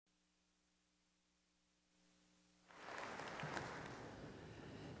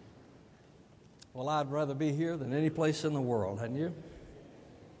Well, I'd rather be here than any place in the world, hadn't you?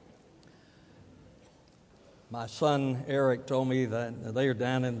 My son Eric told me that they are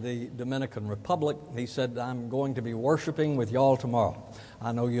down in the Dominican Republic. He said, I'm going to be worshiping with y'all tomorrow.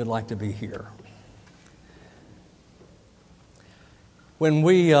 I know you'd like to be here. When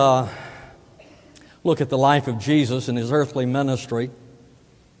we look at the life of Jesus and his earthly ministry,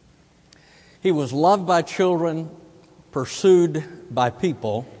 he was loved by children, pursued by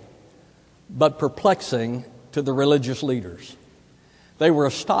people, but perplexing to the religious leaders. They were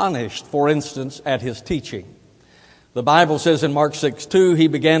astonished, for instance, at his teaching. The Bible says in Mark 6:2, he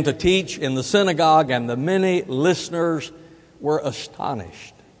began to teach in the synagogue, and the many listeners were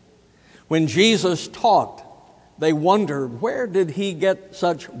astonished. When Jesus taught, they wondered, where did he get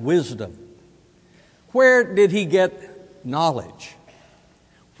such wisdom? Where did he get knowledge?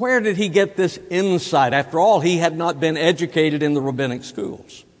 Where did he get this insight? After all, he had not been educated in the rabbinic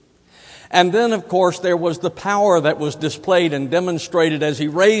schools. And then, of course, there was the power that was displayed and demonstrated as he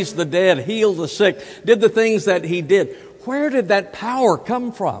raised the dead, healed the sick, did the things that he did. Where did that power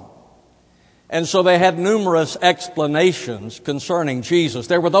come from? And so they had numerous explanations concerning Jesus.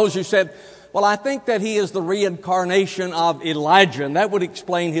 There were those who said, well, I think that he is the reincarnation of Elijah, and that would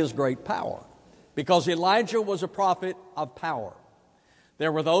explain his great power, because Elijah was a prophet of power.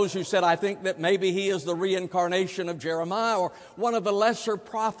 There were those who said, I think that maybe he is the reincarnation of Jeremiah or one of the lesser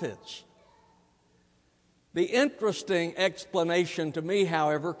prophets. The interesting explanation to me,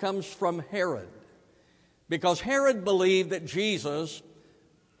 however, comes from Herod, because Herod believed that Jesus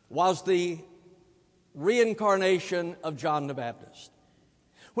was the reincarnation of John the Baptist.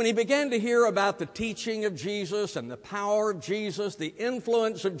 When he began to hear about the teaching of Jesus and the power of Jesus, the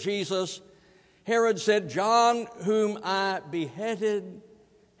influence of Jesus, Herod said, John, whom I beheaded,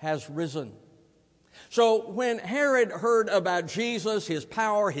 has risen. So when Herod heard about Jesus, his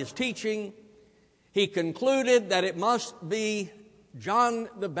power, his teaching, he concluded that it must be John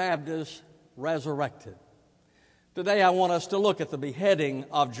the Baptist resurrected. Today I want us to look at the beheading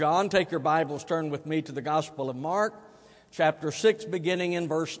of John. Take your Bibles, turn with me to the Gospel of Mark, chapter 6, beginning in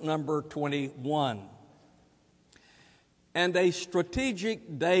verse number 21. And a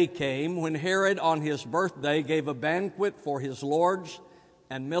strategic day came when Herod on his birthday gave a banquet for his lords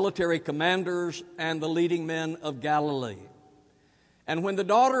and military commanders and the leading men of Galilee. And when the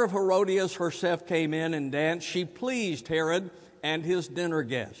daughter of Herodias herself came in and danced, she pleased Herod and his dinner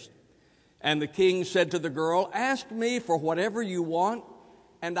guests. And the king said to the girl, ask me for whatever you want,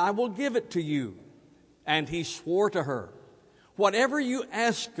 and I will give it to you. And he swore to her, whatever you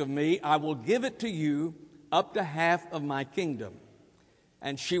ask of me, I will give it to you, up to half of my kingdom.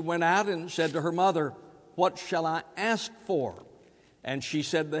 And she went out and said to her mother, what shall I ask for? And she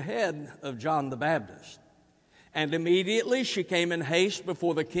said, the head of John the Baptist. And immediately she came in haste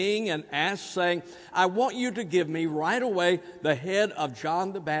before the king and asked, saying, I want you to give me right away the head of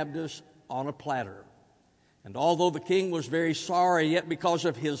John the Baptist on a platter. And although the king was very sorry, yet because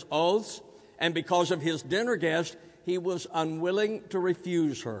of his oaths and because of his dinner guest, he was unwilling to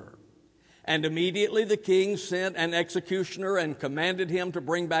refuse her. And immediately the king sent an executioner and commanded him to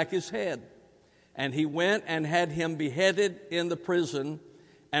bring back his head. And he went and had him beheaded in the prison,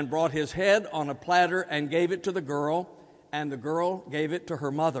 and brought his head on a platter and gave it to the girl, and the girl gave it to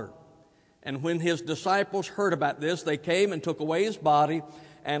her mother. And when his disciples heard about this, they came and took away his body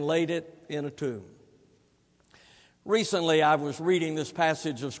and laid it in a tomb. Recently, I was reading this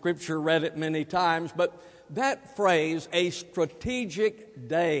passage of Scripture, read it many times, but that phrase, a strategic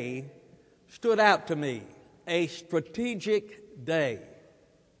day, stood out to me. A strategic day.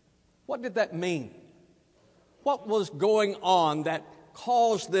 What did that mean? What was going on that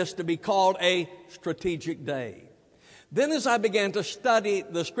caused this to be called a strategic day? Then as I began to study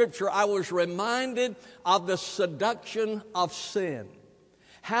the Scripture, I was reminded of the seduction of sin.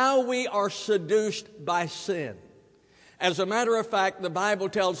 How we are seduced by sin. As a matter of fact, the Bible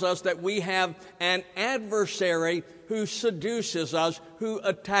tells us that we have an adversary who seduces us, who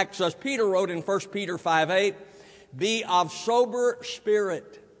attacks us. Peter wrote in 1 Peter 5:8, be of sober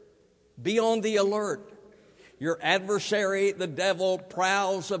spirit, be on the alert. Your adversary, the devil,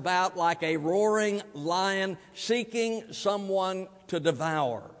 prowls about like a roaring lion, seeking someone to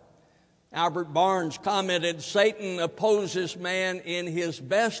devour. Albert Barnes commented, Satan opposes man in his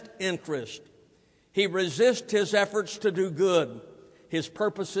best interest. He resists his efforts to do good, his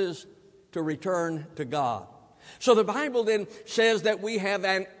purposes to return to God. So the Bible then says that we have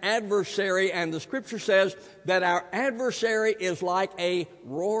an adversary, and the Scripture says that our adversary is like a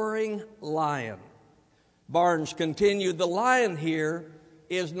roaring lion. Barnes continued, the lion here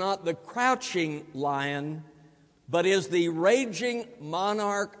is not the crouching lion, but is the raging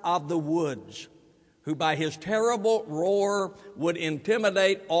monarch of the woods. who by his terrible roar would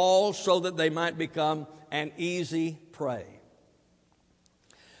intimidate all so that they might become an easy prey.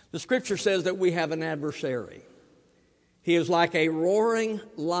 The Scripture says that we have an adversary. He is like a roaring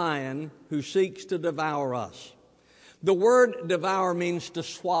lion who seeks to devour us. The word devour means to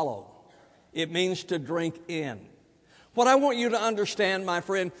swallow. It means to drink in. What I want you to understand, my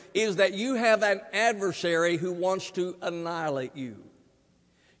friend, is that you have an adversary who wants to annihilate you.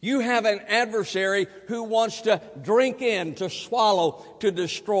 You have an adversary who wants to drink in, to swallow, to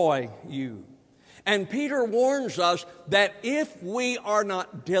destroy you. And Peter warns us that if we are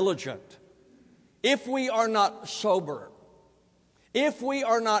not diligent, if we are not sober, if we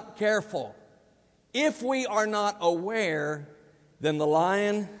are not careful, if we are not aware, then the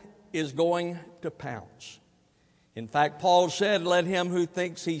lion is going to pounce. In fact, Paul said, "Let him who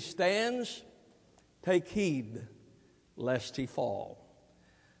thinks he stands take heed lest he fall."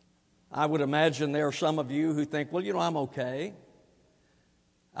 I would imagine there are some of you who think, well, I'm okay.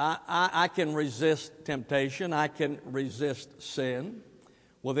 I can resist temptation. I can resist sin.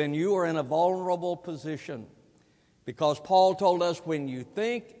 Well, then you are in a vulnerable position, because Paul told us, when you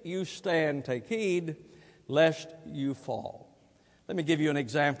think you stand, take heed lest you fall. Let me give you an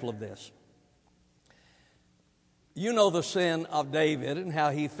example of this. You know the sin of David and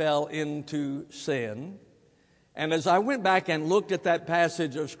how he fell into sin. And as I went back and looked at that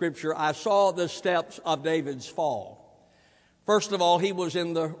passage of Scripture, I saw the steps of David's fall. First of all, he was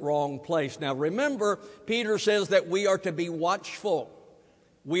in the wrong place. Now remember, Peter says that we are to be watchful.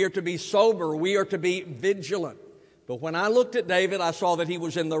 We are to be sober. We are to be vigilant. But when I looked at David, I saw that he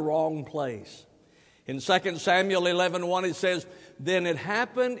was in the wrong place. In 2 Samuel 11:1, it says, "Then it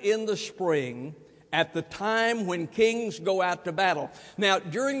happened in the spring, at the time when kings go out to battle." Now,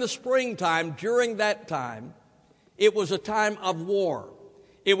 during the springtime, during that time, it was a time of war.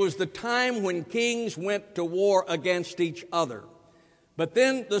 It was the time when kings went to war against each other. But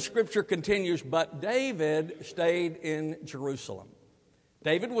then the Scripture continues, "But David stayed in Jerusalem."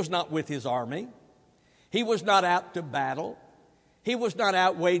 David was not with his army. He was not out to battle. He was not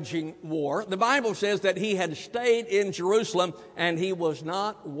out waging war. The Bible says that he had stayed in Jerusalem, and he was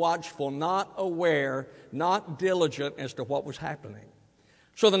not watchful, not aware, not diligent as to what was happening.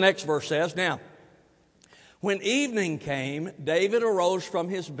 So the next verse says, "Now, when evening came, David arose from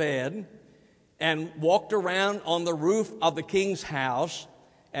his bed and walked around on the roof of the king's house,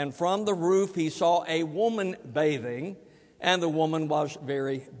 and from the roof he saw a woman bathing, and the woman was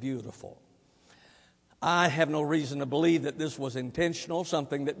very beautiful." I have no reason to believe that this was intentional,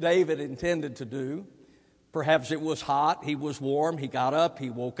 something that David intended to do. Perhaps it was hot, he was warm, he got up,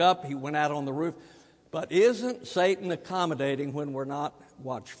 he woke up, he went out on the roof. But isn't Satan accommodating when we're not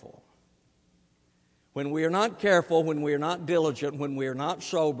watchful? When we are not careful, when we are not diligent, when we are not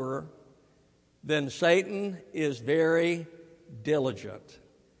sober, then Satan is very diligent.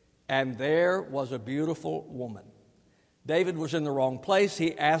 And there was a beautiful woman. David was in the wrong place.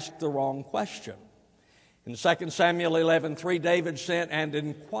 He asked the wrong question. In 2 Samuel 11:3, David sent and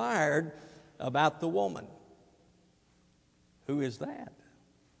inquired about the woman. Who is that?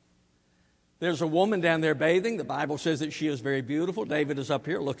 There's a woman down there bathing. The Bible says that she is very beautiful. David is up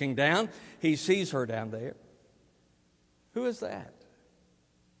here looking down. He sees her down there. Who is that?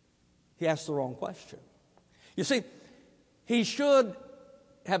 He asked the wrong question. You see, he should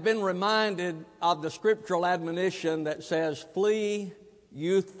have been reminded of the scriptural admonition that says, "Flee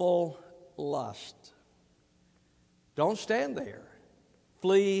youthful lust." Don't stand there.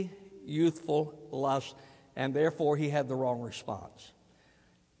 Flee youthful lust. And therefore he had the wrong response.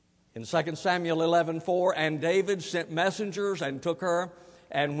 In 2 Samuel 11:4, "And David sent messengers and took her,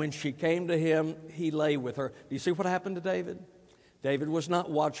 and when she came to him, he lay with her." Do you see what happened to David? David was not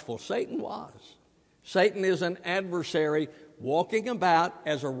watchful. Satan was. Satan is an adversary walking about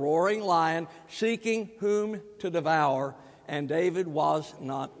as a roaring lion, seeking whom to devour. And David was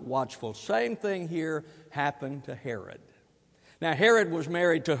not watchful. Same thing here happened to Herod. Now, Herod was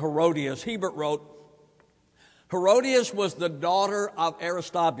married to Herodias. Hebert wrote, "Herodias was the daughter of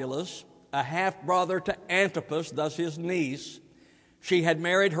Aristobulus, a half-brother to Antipas, thus his niece. She had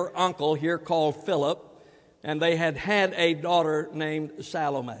married her uncle, here called Philip, and they had had a daughter named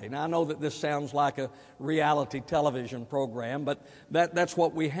Salome." Now, I know that this sounds like a reality television program, but that's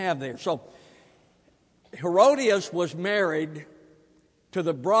what we have there. So, Herodias was married to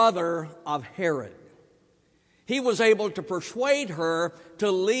the brother of Herod. He was able to persuade her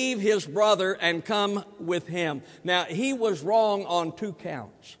to leave his brother and come with him. Now, he was wrong on 2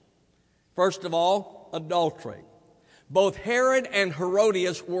 counts. First of all, adultery. Both Herod and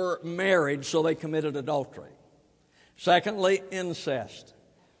Herodias were married, so they committed adultery. Secondly, incest.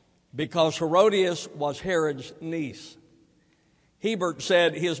 because Herodias was Herod's niece. Hebert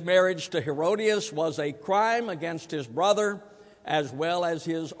said his marriage to Herodias was a crime against his brother as well as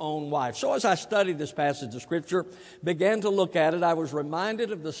his own wife. So as I studied this passage of Scripture, began to look at it, I was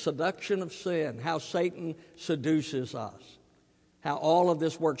reminded of the seduction of sin, how Satan seduces us, how all of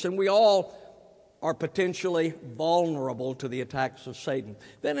this works. And we all are potentially vulnerable to the attacks of Satan.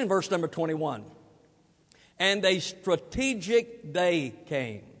 Then in verse number 21, and a strategic day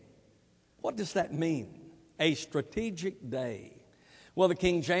came. What does that mean? A strategic day. Well, the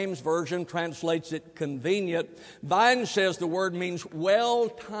King James Version translates it convenient. Vine says the word means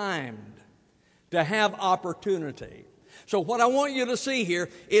well-timed, to have opportunity. So what I want you to see here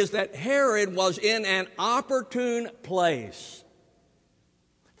is that Herod was in an opportune place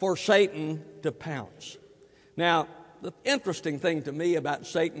for Satan to pounce. Now, the interesting thing to me about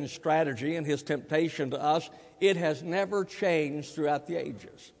Satan's strategy and his temptation to us, it has never changed throughout the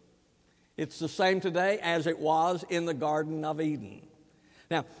ages. It's the same today as it was in the Garden of Eden.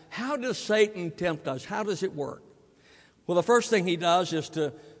 Now, how does Satan tempt us? How does it work? Well, the first thing he does is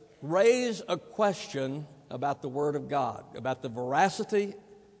to raise a question about the Word of God, about the veracity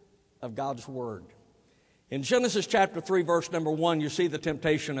of God's Word. In Genesis chapter 3, verse number 1, you see the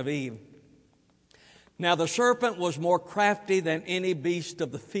temptation of Eve. Now the serpent was more crafty than any beast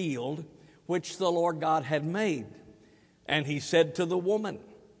of the field which the Lord God had made. And he said to the woman,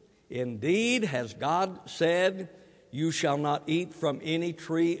 indeed, has God said, you shall not eat from any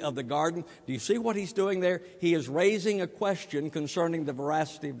tree of the garden? Do you see what he's doing there? He is raising a question concerning the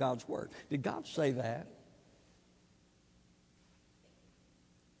veracity of God's Word. Did God say that?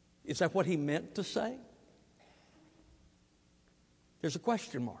 Is that what he meant to say? There's a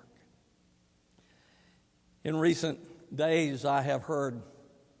question mark. In recent days, I have heard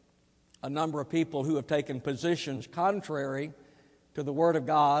a number of people who have taken positions contrary to the Word of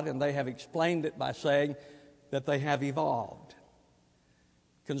God, and they have explained it by saying that they have evolved.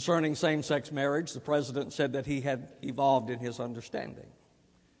 Concerning same-sex marriage, the president said that he had evolved in his understanding.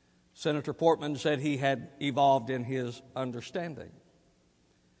 Senator Portman said he had evolved in his understanding.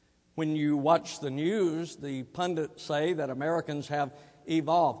 When you watch the news, the pundits say that Americans have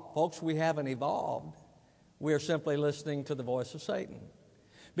evolved. Folks, we haven't evolved. We are simply listening to the voice of Satan.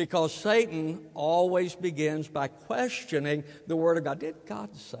 Because Satan always begins by questioning the Word of God. Did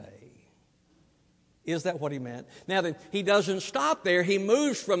God say? Is that what he meant? Now, he doesn't stop there. He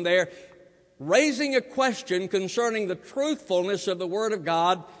moves from there, raising a question concerning the truthfulness of the Word of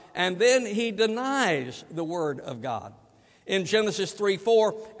God, and then he denies the Word of God. In Genesis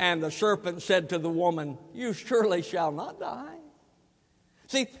 3:4, and the serpent said to the woman, you surely shall not die.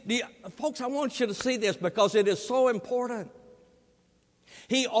 See, folks, I want you to see this because it is so important.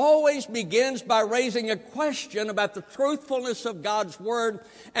 He always begins by raising a question about the truthfulness of God's Word,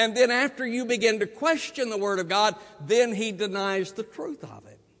 and then after you begin to question the Word of God, then he denies the truth of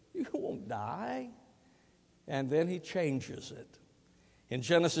it. You won't die. And then he changes it. In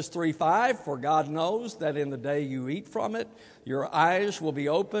Genesis 3:5, for God knows that in the day you eat from it, your eyes will be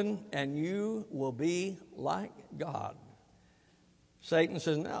open and you will be like God. Satan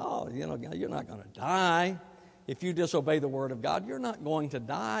says, no, you're not going to die. If you disobey the Word of God, you're not going to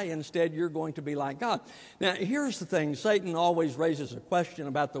die. Instead, you're going to be like God. Now, here's the thing. Satan always raises a question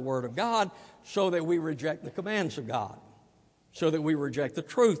about the Word of God so that we reject the commands of God, so that we reject the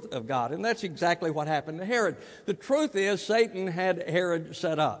truth of God. And that's exactly what happened to Herod. The truth is, Satan had Herod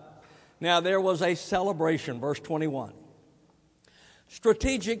set up. Now, there was a celebration, verse 21.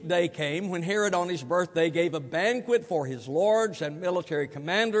 Strategic day came when Herod on his birthday gave a banquet for his lords and military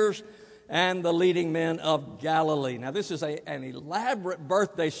commanders and the leading men of Galilee. Now, this is an elaborate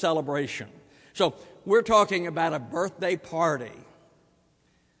birthday celebration. So, we're talking about a birthday party. It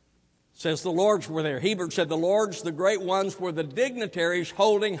says the lords were there. Hebert said the lords, the great ones, were the dignitaries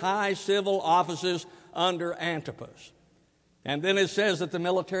holding high civil offices under Antipas. And then it says that the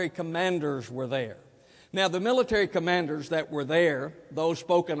military commanders were there. Now, the military commanders that were there, those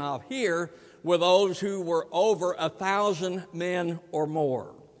spoken of here, were those who were over 1,000 men or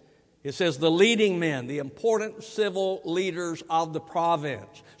more. It says the leading men, the important civil leaders of the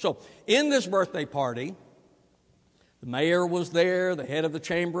province. So, in this birthday party, the mayor was there, the head of the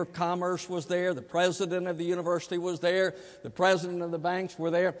Chamber of Commerce was there, the president of the university was there, the president of the banks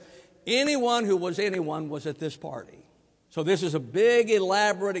were there. Anyone who was anyone was at this party. So this is a big,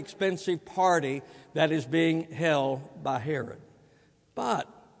 elaborate, expensive party that is being held by Herod. But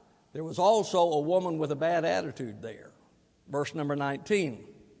there was also a woman with a bad attitude there. Verse number 19.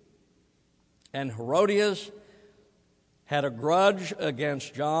 And Herodias had a grudge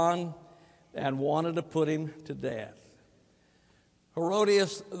against John and wanted to put him to death.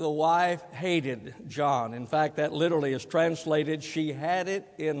 Herodias, the wife, hated John. In fact, that literally is translated, she had it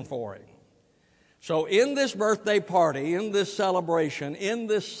in for him. So in this birthday party, in this celebration, in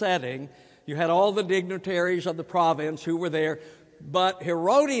this setting, you had all the dignitaries of the province who were there, but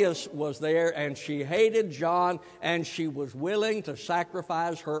Herodias was there, and she hated John, and she was willing to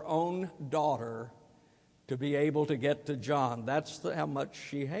sacrifice her own daughter to be able to get to John. That's how much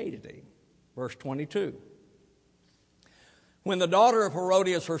she hated him. Verse 22. When the daughter of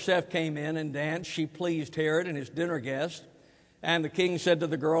Herodias herself came in and danced, she pleased Herod and his dinner guests. And the king said to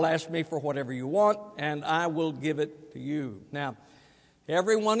the girl, ask me for whatever you want, and I will give it to you. Now,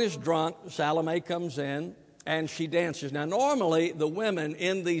 everyone is drunk. Salome comes in, and she dances. Now, normally, the women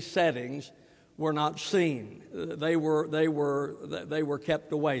in these settings were not seen. They were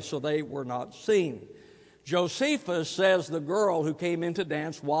kept away, so they were not seen. Josephus says the girl who came in to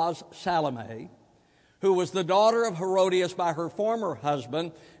dance was Salome, who was the daughter of Herodias by her former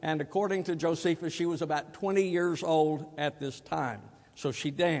husband, and according to Josephus, she was about 20 years old at this time. So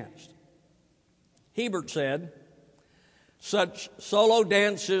she danced. Hebert said, such solo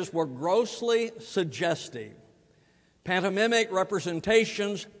dances were grossly suggestive, pantomimic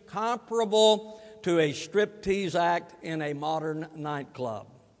representations comparable to a striptease act in a modern nightclub.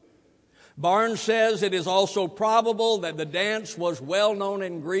 Barnes says it is also probable that the dance was well known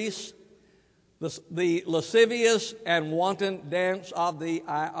in Greece, the lascivious and wanton dance of the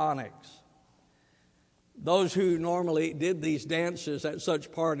Ionics. Those who normally did these dances at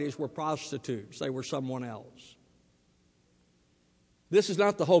such parties were prostitutes. They were someone else. This is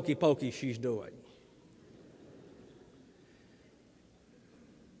not the hokey pokey she's doing.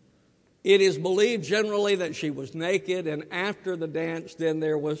 It is believed generally that she was naked, and after the dance, then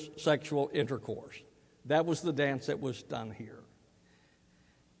there was sexual intercourse. That was the dance that was done here.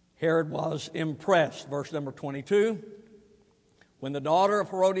 Herod was impressed. Verse number 22. When the daughter of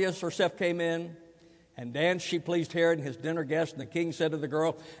Herodias herself came in and danced, she pleased Herod and his dinner guests. And the king said to the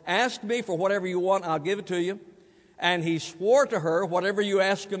girl, ask me for whatever you want, I'll give it to you. And he swore to her, whatever you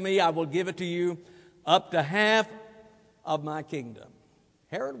ask of me, I will give it to you, up to half of my kingdom.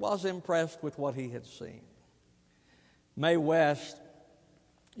 Herod was impressed with what he had seen. Mae West,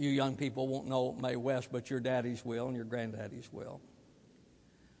 you young people won't know Mae West, but your daddies will and your granddaddies will.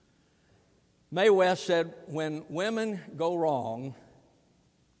 Mae West said, when women go wrong,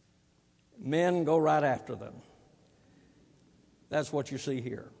 men go right after them. That's what you see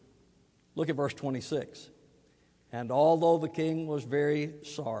here. Look at verse 26. And although the king was very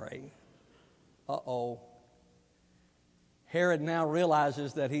sorry, Herod now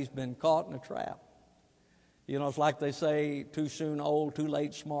realizes that he's been caught in a trap. You know, it's like they say, too soon old, too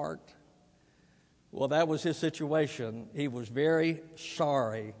late smart. Well, that was his situation. He was very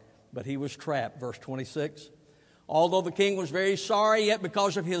sorry, but he was trapped. Verse 26. Although the king was very sorry, yet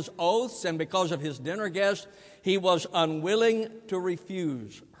because of his oaths and because of his dinner guests, he was unwilling to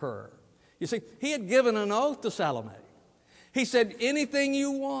refuse her. You see, he had given an oath to Salome. He said, anything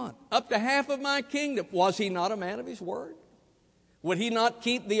you want, up to half of my kingdom. Was he not a man of his word? Would he not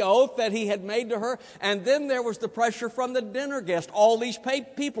keep the oath that he had made to her? And then there was the pressure from the dinner guest. All these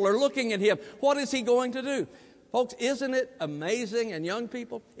people are looking at him. What is he going to do? Folks, isn't it amazing, and young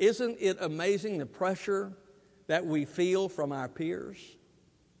people, isn't it amazing the pressure that we feel from our peers?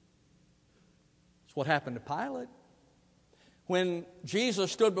 It's what happened to Pilate. When Jesus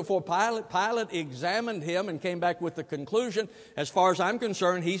stood before Pilate, Pilate examined him and came back with the conclusion, as far as I'm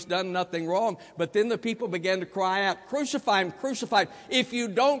concerned, he's done nothing wrong. But then the people began to cry out, crucify him, crucify him. If you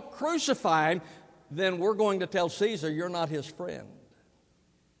don't crucify him, then we're going to tell Caesar you're not his friend.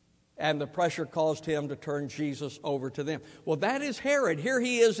 And the pressure caused him to turn Jesus over to them. Well, that is Herod. Here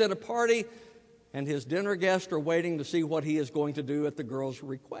he is at a party, and his dinner guests are waiting to see what he is going to do at the girl's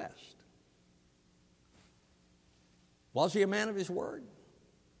request. Was he a man of his word?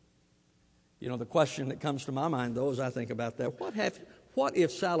 You know, the question that comes to my mind, though, as I think about that, what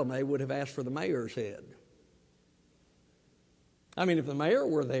if Salome would have asked for the mayor's head? I mean, if the mayor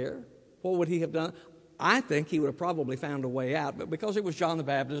were there, what would he have done? I think he would have probably found a way out, but because it was John the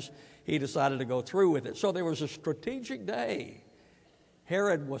Baptist, he decided to go through with it. So there was a strategic day.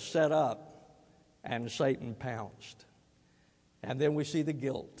 Herod was set up, and Satan pounced. And then we see the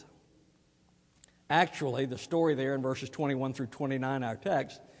guilt. Actually, the story there in verses 21 through 29, our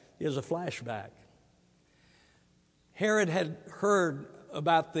text, is a flashback. Herod had heard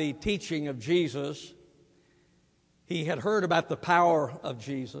about the teaching of Jesus. He had heard about the power of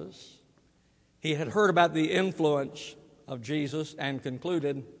Jesus. He had heard about the influence of Jesus and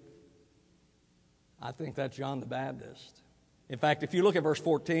concluded, I think that's John the Baptist. In fact, if you look at verse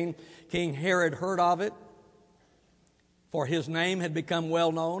 14, King Herod heard of it. For his name had become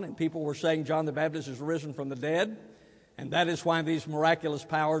well known, and people were saying John the Baptist is risen from the dead, and that is why these miraculous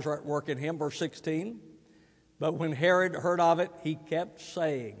powers are at work in him. Verse 16. But when Herod heard of it, he kept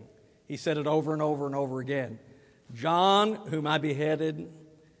saying, he said it over and over and over again, John, whom I beheaded,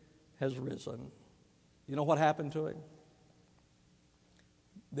 has risen. You know what happened to him?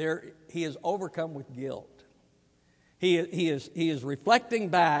 He is overcome with guilt. He is reflecting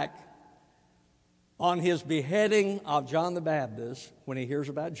back on his beheading of John the Baptist when he hears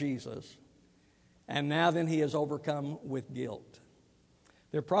about Jesus, and now then he is overcome with guilt.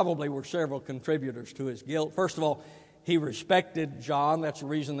 There probably were several contributors to his guilt. First of all, he respected John. That's the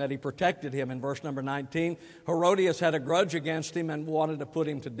reason that he protected him. In verse number 19, Herodias had a grudge against him and wanted to put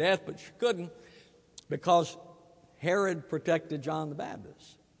him to death, but she couldn't because Herod protected John the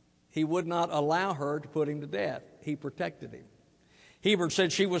Baptist. He would not allow her to put him to death. He protected him. Hebrews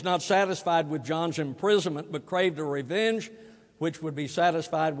said she was not satisfied with John's imprisonment, but craved a revenge which would be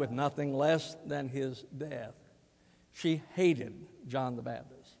satisfied with nothing less than his death. She hated John the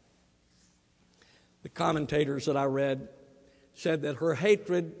Baptist. The commentators that I read said that her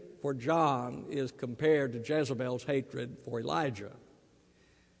hatred for John is compared to Jezebel's hatred for Elijah.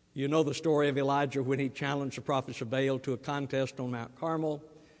 You know the story of Elijah when he challenged the prophets of Baal to a contest on Mount Carmel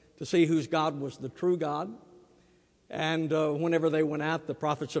to see whose God was the true God. And whenever they went out, the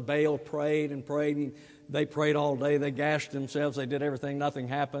prophets of Baal prayed and prayed. And they prayed all day. They gashed themselves. They did everything. Nothing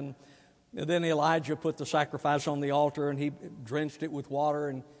happened. And then Elijah put the sacrifice on the altar and he drenched it with water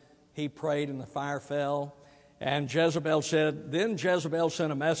and he prayed and the fire fell. And Jezebel said, then Jezebel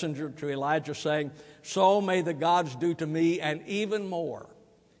sent a messenger to Elijah saying, so may the gods do to me and even more,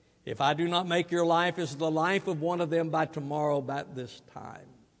 if I do not make your life as the life of one of them by tomorrow about this time.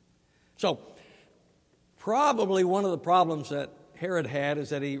 So probably one of the problems that Herod had is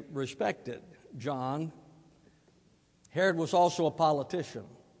that he respected John. Herod was also a politician,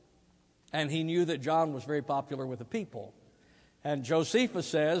 and he knew that John was very popular with the people. And Josephus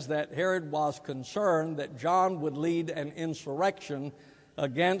says that Herod was concerned that John would lead an insurrection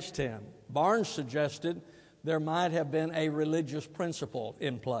against him. Barnes suggested there might have been a religious principle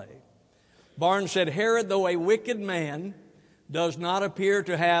in play. Barnes said, Herod, though a wicked man, does not appear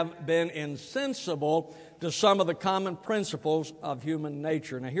to have been insensible to some of the common principles of human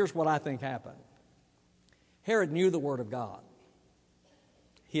nature. Now, here's what I think happened. Herod knew the Word of God.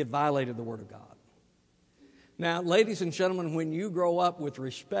 He had violated the Word of God. Now, ladies and gentlemen, when you grow up with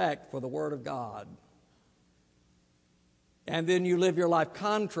respect for the Word of God, and then you live your life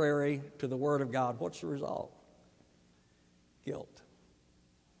contrary to the Word of God, what's the result? Guilt.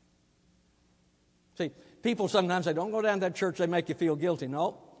 See, people sometimes say, don't go down to that church, they make you feel guilty.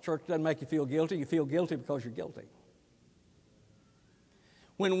 No, church doesn't make you feel guilty. You feel guilty because you're guilty.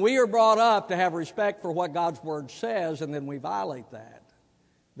 When we are brought up to have respect for what God's Word says and then we violate that,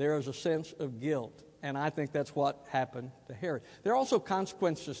 there is a sense of guilt. And I think that's what happened to Herod. There are also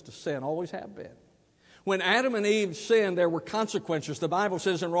consequences to sin, always have been. When Adam and Eve sinned, there were consequences. The Bible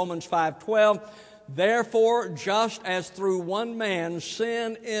says in Romans 5:12, therefore, just as through one man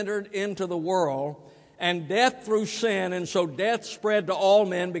sin entered into the world, and death through sin, and so death spread to all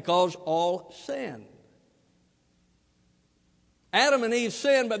men because all sinned. Adam and Eve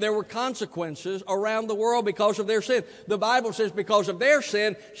sinned, but there were consequences around the world because of their sin. The Bible says because of their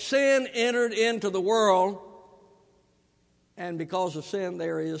sin, sin entered into the world, and because of sin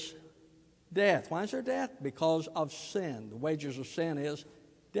there is death. Why is there death? Because of sin. The wages of sin is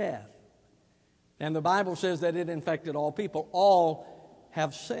death. And the Bible says that it infected all people. All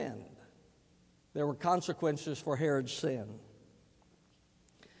have sinned. There were consequences for Herod's sin.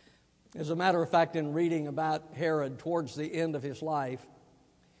 As a matter of fact, in reading about Herod towards the end of his life,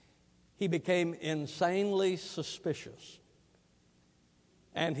 he became insanely suspicious.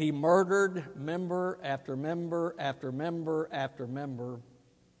 And he murdered member after member after member after member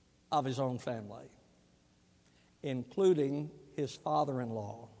of his own family, including his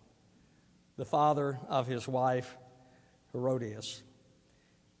father-in-law, the father of his wife, Herodias.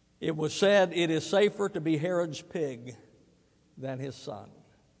 It was said, it is safer to be Herod's pig than his son.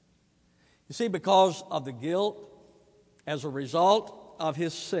 You see, because of the guilt, as a result of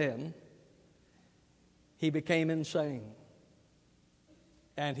his sin, he became insane.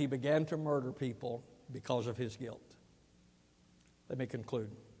 And he began to murder people because of his guilt. Let me conclude.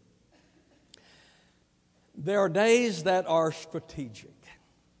 There are days that are strategic,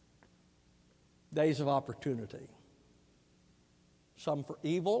 days of opportunity. Some for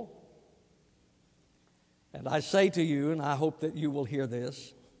evil. And I say to you, and I hope that you will hear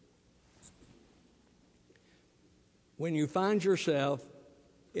this, when you find yourself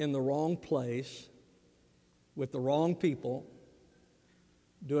in the wrong place with the wrong people,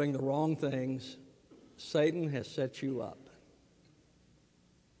 doing the wrong things, Satan has set you up.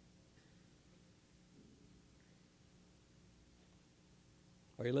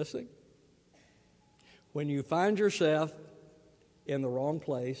 Are you listening? When you find yourself in the wrong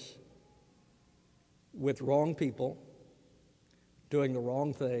place, with wrong people, doing the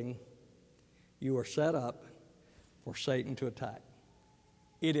wrong thing, you are set up for Satan to attack.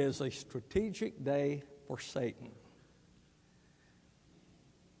 It is a strategic day for Satan.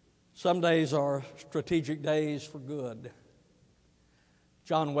 Some days are strategic days for good.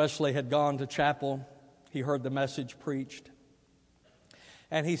 John Wesley had gone to chapel. He heard the message preached.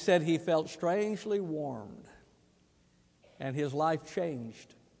 And he said he felt strangely warmed. And his life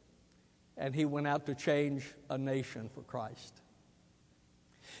changed. And he went out to change a nation for Christ.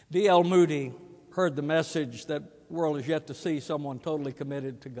 D.L. Moody heard the message that the world is yet to see someone totally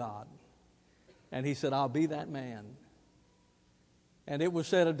committed to God. And he said, I'll be that man. And it was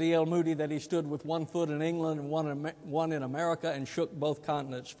said of D.L. Moody that he stood with one foot in England and one in America and shook both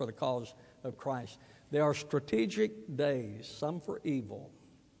continents for the cause of Christ. There are strategic days, some for evil,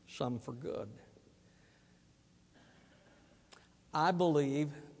 some for good. I believe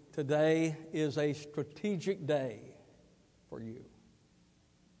today is a strategic day for you.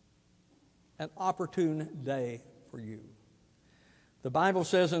 An opportune day for you. The Bible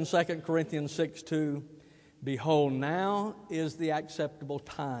says in 2 Corinthians 6:2, behold, now is the acceptable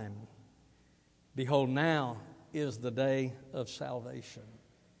time. Behold, now is the day of salvation.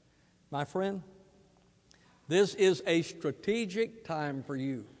 My friend, this is a strategic time for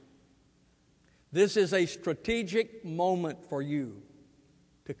you. This is a strategic moment for you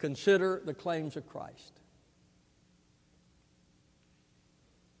to consider the claims of Christ.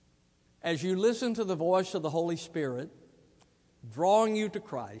 As you listen to the voice of the Holy Spirit drawing you to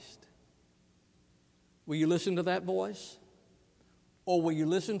Christ, will you listen to that voice? Or will you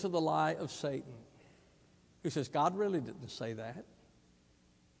listen to the lie of Satan, who says, God really didn't say that.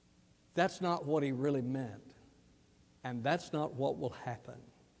 That's not what he really meant. And that's not what will happen.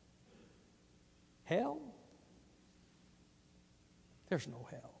 Hell? There's no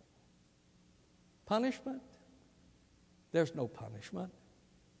hell. Punishment? There's no punishment.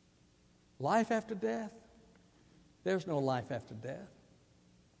 Life after death? There's no life after death.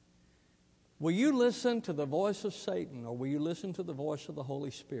 Will you listen to the voice of Satan, or will you listen to the voice of the Holy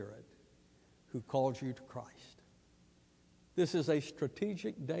Spirit who calls you to Christ? This is a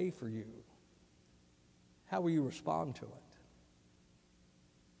strategic day for you. How will you respond to it?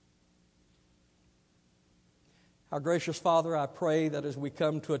 Our gracious Father, I pray that as we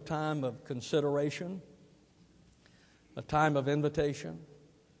come to a time of consideration, a time of invitation,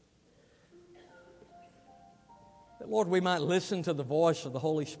 that, Lord, we might listen to the voice of the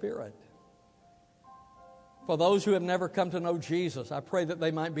Holy Spirit. For those who have never come to know Jesus, I pray that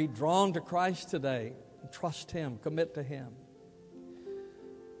they might be drawn to Christ today and trust Him, commit to Him.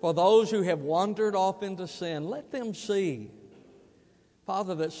 For those who have wandered off into sin, let them see,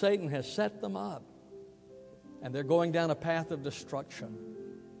 Father, that Satan has set them up and they're going down a path of destruction.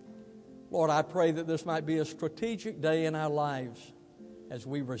 Lord, I pray that this might be a strategic day in our lives as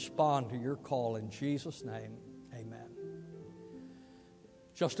we respond to your call in Jesus' name. Amen.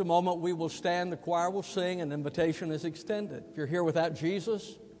 Just a moment, we will stand, the choir will sing, an invitation is extended. If you're here without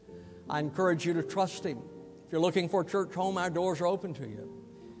Jesus, I encourage you to trust Him. If you're looking for a church home, our doors are open to you.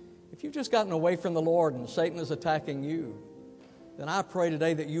 If you've just gotten away from the Lord and Satan is attacking you, then I pray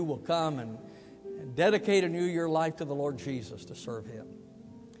today that you will come and dedicate anew your life to the Lord Jesus to serve Him.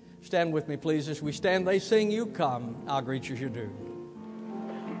 Stand with me, please. As we stand, they sing, you come. I'll greet you as you do.